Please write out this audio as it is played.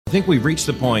I think we've reached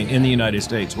the point in the United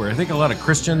States where I think a lot of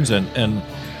Christians and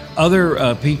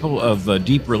other people of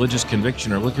deep religious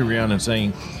conviction are looking around and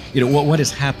saying, what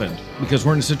has happened? Because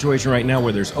we're in a situation right now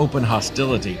where there's open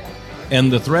hostility, and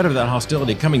the threat of that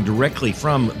hostility coming directly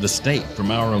from the state,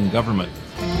 from our own government.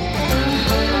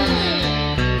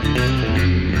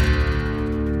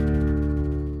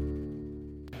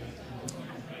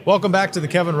 Welcome back to the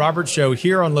Kevin Roberts Show,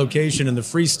 here on location in the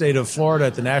free state of Florida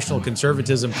at the National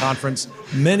Conservatism Conference.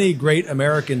 Many great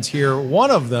Americans here. One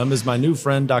of them is my new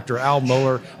friend, Dr. Al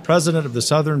Mohler, president of the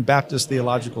Southern Baptist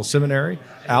Theological Seminary.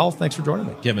 Al, thanks for joining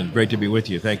me. Kevin, great to be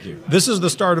with you. Thank you. This is the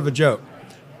start of a joke.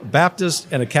 A Baptist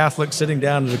and a Catholic sitting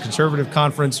down at a conservative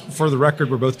conference. For the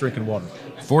record, we're both drinking water.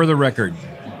 For the record.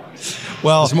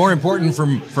 Well, it's more important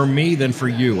for me than for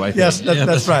you, I think. Yes,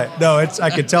 that's right. No, I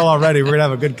could tell already we're going to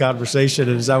have a good conversation.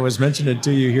 And as I was mentioning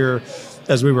to you here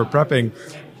as we were prepping,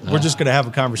 we're just going to have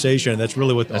a conversation. That's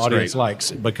really what the audience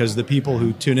likes, because the people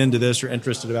who tune into this are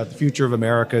interested about the future of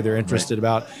America. They're interested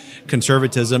about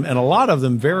conservatism, and a lot of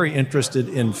them very interested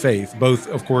in faith, both,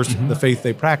 of course, the faith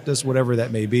they practice, whatever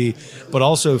that may be, but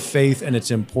also faith and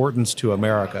its importance to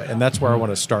America. And that's where I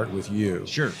want to start with you.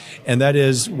 Sure. And that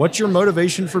is, what's your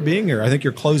motivation for being here? I think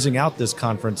you're closing out this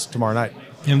conference tomorrow night.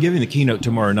 I'm giving the keynote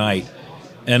tomorrow night,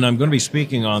 and I'm going to be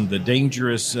speaking on the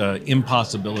dangerous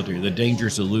impossibility, the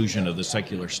dangerous illusion of the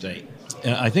secular state.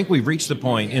 And I think we've reached the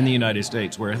point in the United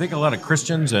States where I think a lot of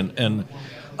Christians and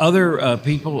other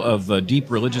people of deep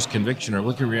religious conviction are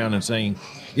looking around and saying,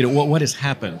 what has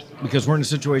happened? Because we're in a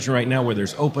situation right now where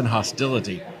there's open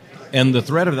hostility, and the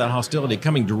threat of that hostility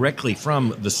coming directly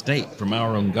from the state, from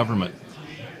our own government.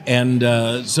 And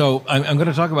so I'm going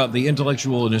to talk about the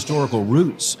intellectual and historical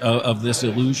roots of this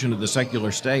illusion of the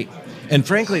secular state. And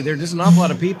frankly, there's just an awful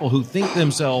lot of people who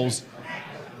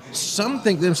some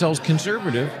think themselves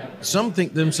conservative, some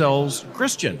think themselves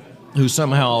Christian, who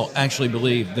somehow actually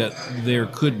believe that there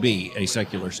could be a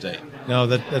secular state. No,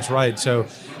 that's right. So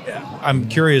I'm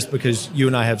curious, because you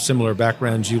and I have similar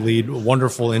backgrounds. You lead a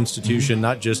wonderful institution,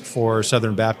 not just for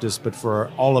Southern Baptists, but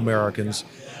for all Americans.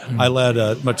 I led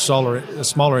a much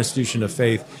smaller institution of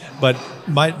faith, but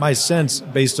my sense,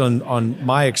 based on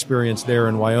my experience there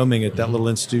in Wyoming at that little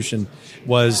institution,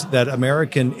 was that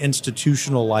American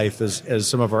institutional life, as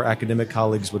some of our academic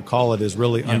colleagues would call it, is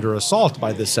really under assault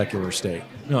by this secular state.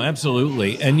 No,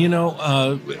 absolutely. And,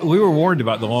 we were warned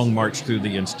about the long march through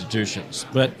the institutions.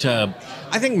 But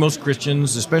I think most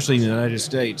Christians, especially in the United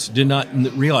States, did not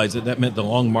realize that meant the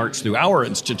long march through our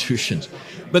institutions.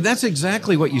 But that's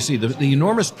exactly what you see, the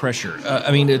enormous pressure.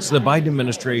 It's the Biden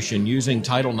administration using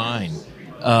Title IX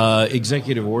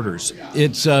executive orders.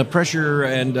 It's pressure,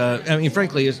 and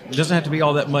frankly, it doesn't have to be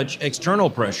all that much external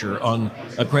pressure on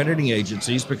accrediting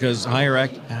agencies, because higher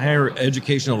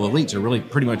educational elites are really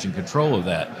pretty much in control of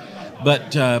that.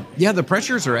 But the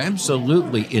pressures are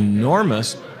absolutely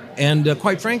enormous, and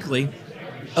quite frankly,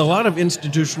 a lot of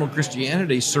institutional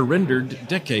Christianity surrendered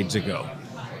decades ago.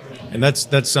 And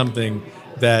that's something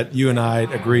that you and I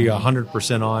agree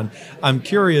 100% on. I'm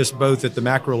curious, both at the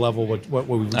macro level, what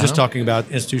we were just talking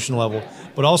about, institutional level,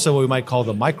 but also what we might call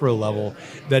the micro level,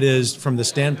 that is from the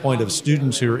standpoint of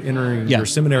students who are entering your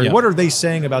seminary. What are they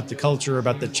saying about the culture,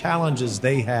 about the challenges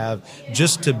they have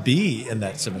just to be in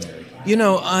that seminary?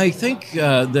 I think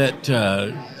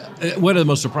that one of the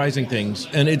most surprising things,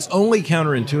 and it's only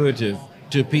counterintuitive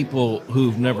to people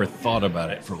who've never thought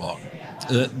about it for long,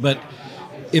 but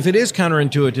if it is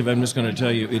counterintuitive, I'm just going to tell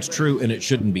you it's true, and it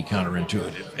shouldn't be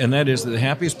counterintuitive. And that is that the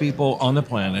happiest people on the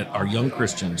planet are young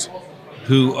Christians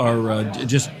who are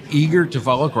just eager to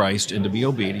follow Christ and to be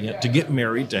obedient, to get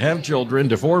married, to have children,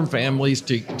 to form families,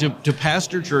 to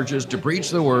pastor churches, to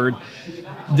preach the word.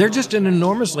 They're just an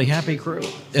enormously happy crew.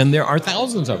 And there are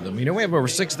thousands of them. We have over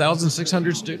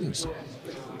 6,600 students.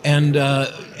 And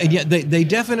yet they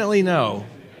definitely know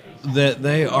that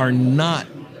they are not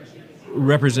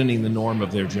representing the norm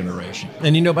of their generation.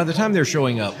 And by the time they're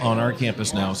showing up on our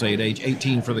campus now, say at age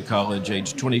 18 for the college,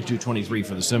 age 22, 23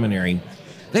 for the seminary,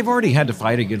 they've already had to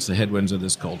fight against the headwinds of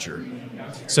this culture.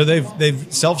 So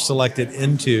they've self-selected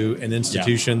into an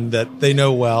institution that they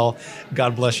know well.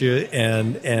 God bless you.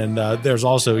 And there's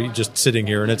also, just sitting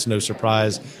here, and it's no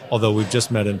surprise, although we've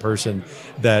just met in person,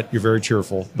 that you're very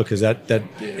cheerful, because that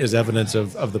is evidence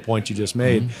of the point you just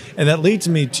made. Mm-hmm. And that leads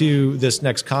me to this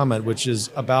next comment, which is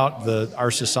about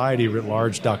our society writ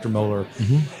large, Dr. Mohler.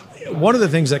 Mm-hmm. One of the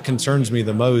things that concerns me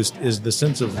the most is the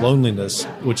sense of loneliness,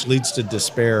 which leads to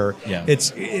despair. Yeah.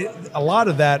 A lot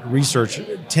of that research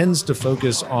tends to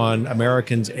focus on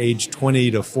Americans aged 20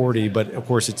 to 40, but of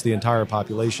course it's the entire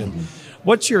population. Mm-hmm.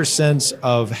 What's your sense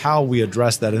of how we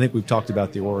address that? I think we've talked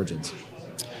about the origins.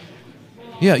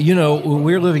 Yeah,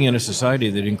 we're living in a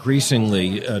society that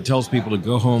increasingly tells people to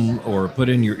go home or put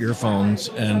in your earphones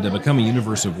and become a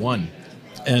universe of one.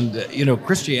 And,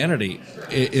 Christianity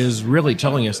is really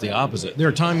telling us the opposite. There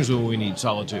are times when we need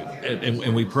solitude,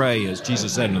 and we pray, as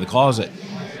Jesus said, in the closet.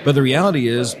 But the reality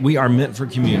is we are meant for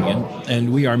communion,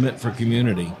 and we are meant for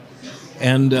community.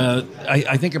 And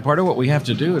I think a part of what we have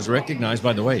to do is recognize,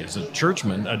 by the way, as a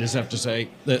churchman, I just have to say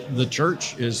that the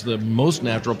church is the most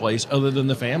natural place other than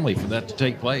the family for that to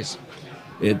take place.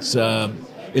 It's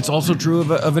also true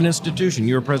of an institution.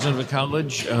 You're a president of a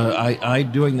college. I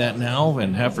doing that now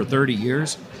and have for 30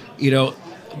 years.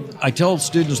 I tell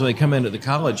students when they come into the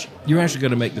college, you're actually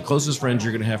going to make the closest friends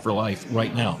you're going to have for life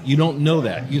right now. You don't know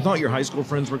that. You thought your high school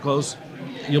friends were close.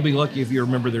 You'll be lucky if you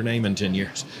remember their name in 10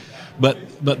 years. But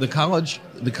the college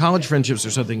friendships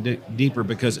are something deeper,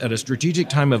 because at a strategic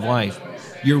time of life,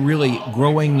 you're really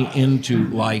growing into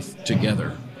life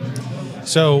together.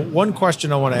 So one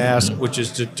question I want to ask, which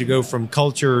is to go from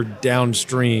culture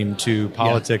downstream to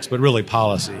politics, but really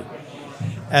policy.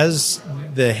 As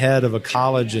the head of a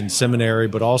college and seminary,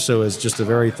 but also as just a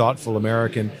very thoughtful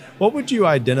American, what would you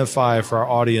identify for our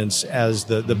audience as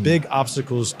the big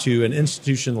obstacles to an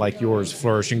institution like yours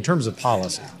flourishing in terms of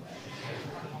policy?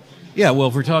 Yeah, well,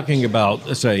 if we're talking about,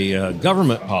 let's say,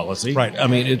 government policy, right? I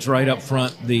mean, it's right up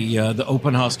front, the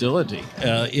open hostility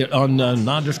on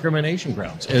non-discrimination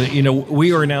grounds.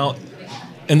 We are now,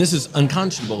 and this is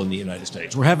unconscionable in the United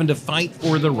States, we're having to fight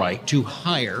for the right to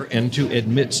hire and to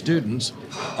admit students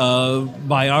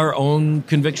by our own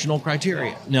convictional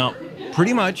criteria. Now,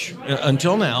 pretty much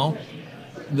until now,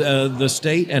 the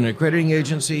state and accrediting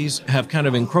agencies have kind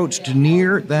of encroached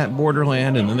near that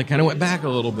borderland, and then they kind of went back a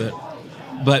little bit.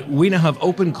 But we now have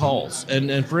open calls.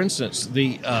 And for instance,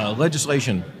 the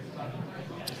legislation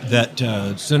that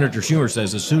Senator Schumer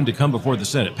says is soon to come before the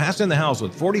Senate, passed in the House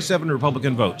with 47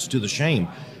 Republican votes, to the shame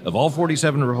of all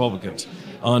 47 Republicans,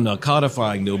 on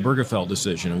codifying the Obergefell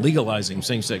decision and legalizing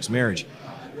same-sex marriage.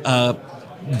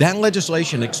 That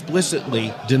legislation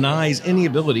explicitly denies any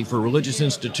ability for religious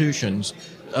institutions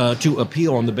to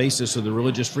appeal on the basis of the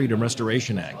Religious Freedom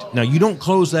Restoration Act. Now, you don't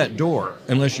close that door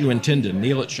unless you intend to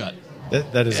nail it shut.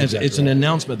 That is exactly it's an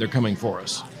announcement they're coming for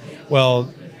us.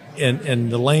 Well, in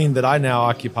the lane that I now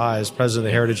occupy as president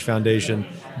of the Heritage Foundation,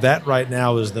 that right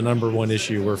now is the number one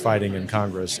issue we're fighting in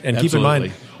Congress. And Absolutely. Keep in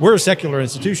mind, we're a secular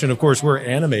institution. Of course, we're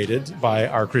animated by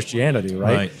our Christianity,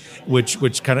 right?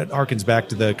 Which kind of harkens back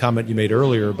to the comment you made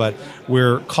earlier. But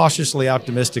we're cautiously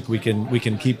optimistic we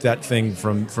can keep that thing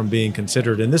from being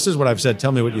considered. And this is what I've said.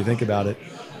 Tell me what you think about it.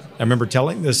 I remember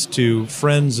telling this to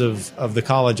friends of the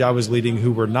college I was leading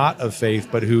who were not of faith,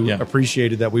 but who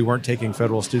appreciated that we weren't taking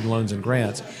federal student loans and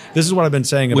grants. This is what I've been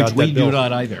saying about that bill. Which we do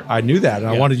not either. I knew that, and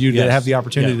I wanted you to have the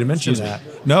opportunity to mention that.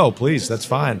 No, please, that's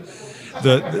fine.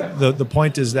 The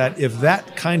point is that if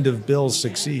that kind of bill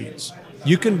succeeds,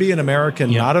 you can be an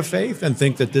American not of faith and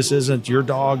think that this isn't your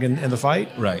dog in the fight.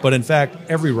 Right. But in fact,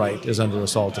 every right is under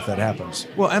assault if that happens.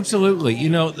 Well, absolutely.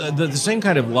 The same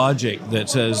kind of logic that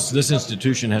says this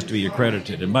institution has to be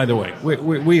accredited. And by the way,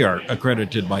 we are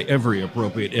accredited by every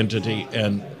appropriate entity,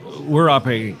 and we're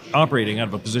operating out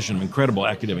of a position of incredible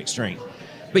academic strength.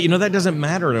 But, that doesn't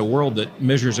matter in a world that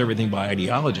measures everything by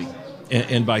ideology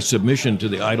and by submission to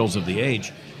the idols of the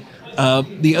age.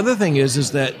 The other thing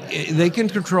is that they can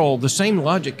control, the same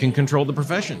logic can control the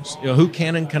professions. Who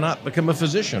can and cannot become a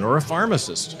physician or a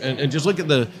pharmacist. And just look at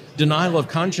the denial of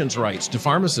conscience rights to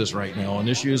pharmacists right now on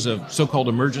issues of so-called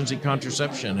emergency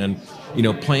contraception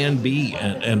and, Plan B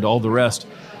and all the rest.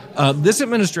 This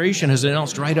administration has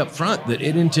announced right up front that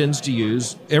it intends to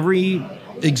use every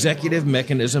executive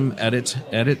mechanism at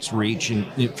its reach,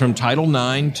 from Title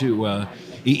IX to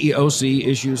EEOC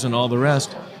issues and all the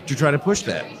rest, to try to push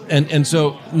that. And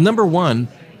so, number one,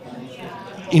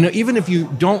 even if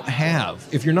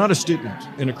you're not a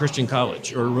student in a Christian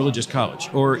college or a religious college,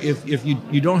 or if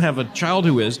you don't have a child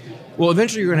who is, well,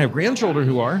 eventually you're going to have grandchildren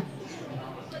who are.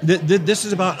 This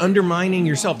is about undermining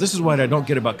yourself. This is what I don't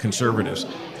get about conservatives.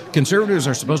 Conservatives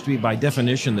are supposed to be, by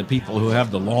definition, the people who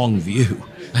have the long view.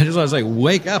 I was like,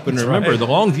 wake up and remember, the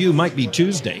long view might be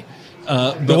Tuesday.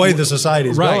 The way the society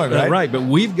is going, right? Right, but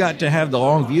we've got to have the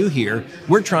long view here.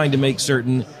 We're trying to make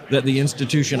certain that the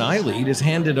institution I lead is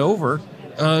handed over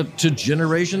to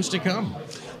generations to come.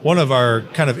 One of our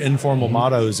kind of informal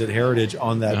mottos at Heritage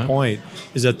on that point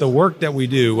is that the work that we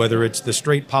do, whether it's the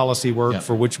straight policy work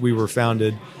for which we were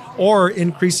founded, or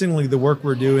increasingly the work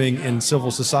we're doing in civil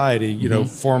society, you know,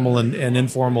 formal and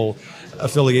informal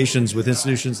affiliations with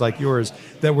institutions like yours,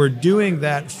 that we're doing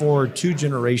that for 2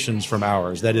 generations from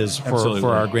ours. That is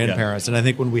for our grandparents. Yeah. And I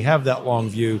think when we have that long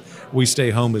view, we stay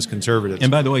home as conservatives.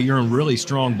 And by the way, you're on really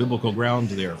strong biblical ground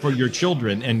there for your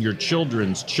children and your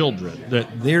children's children, that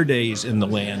their days in the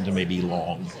land may be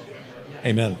long.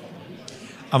 Amen.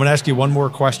 I'm going to ask you one more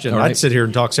question. Right. I'd sit here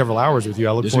and talk several hours with you.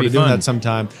 I look forward to doing that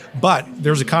sometime. But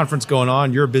there's a conference going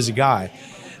on. You're a busy guy.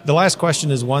 The last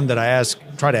question is one that I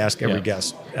try to ask every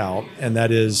guest, Al, and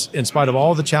that is, in spite of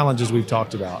all the challenges we've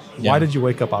talked about, why did you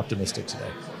wake up optimistic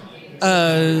today?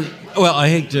 Well, I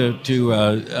hate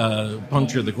to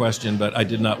puncture the question, but I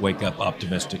did not wake up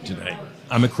optimistic today.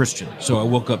 I'm a Christian, so I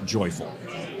woke up joyful.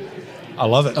 I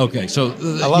love it. Okay, so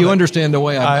you understand the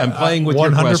way I'm playing with 100%.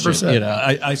 Your question. You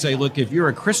know, I say, look, if you're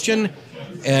a Christian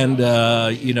and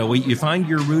you find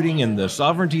your rooting in the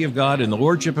sovereignty of God and the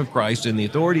lordship of Christ and the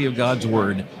authority of God's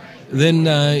word, then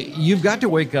you've got to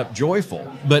wake up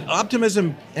joyful. But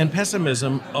optimism and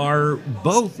pessimism are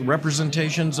both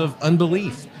representations of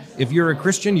unbelief. If you're a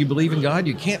Christian, you believe in God,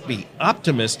 you can't be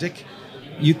optimistic.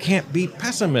 You can't be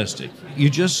pessimistic. You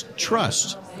just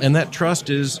trust. And that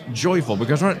trust is joyful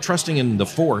because we're not trusting in the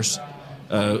force.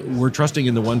 We're trusting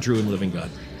in the one true and living God.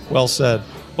 Well said.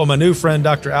 Well, my new friend,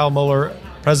 Dr. Al Mohler,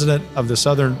 president of the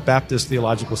Southern Baptist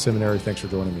Theological Seminary, thanks for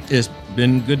joining me. It's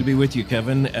been good to be with you,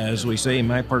 Kevin. As we say in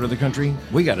my part of the country,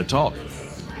 we got to talk.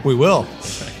 We will.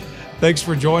 Thanks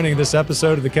for joining this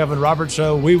episode of The Kevin Roberts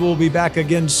Show. We will be back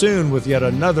again soon with yet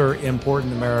another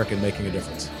important American making a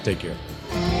difference. Take care.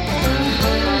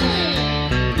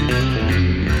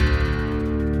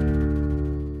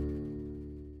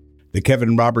 The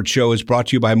Kevin Roberts Show is brought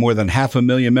to you by more than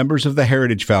 500,000 members of the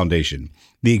Heritage Foundation.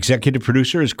 The executive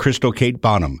producer is Crystal Kate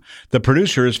Bonham. The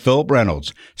producer is Philip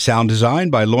Reynolds. Sound design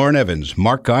by Lauren Evans,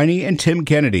 Mark Guiney, and Tim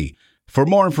Kennedy. For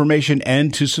more information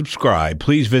and to subscribe,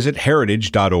 please visit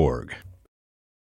heritage.org.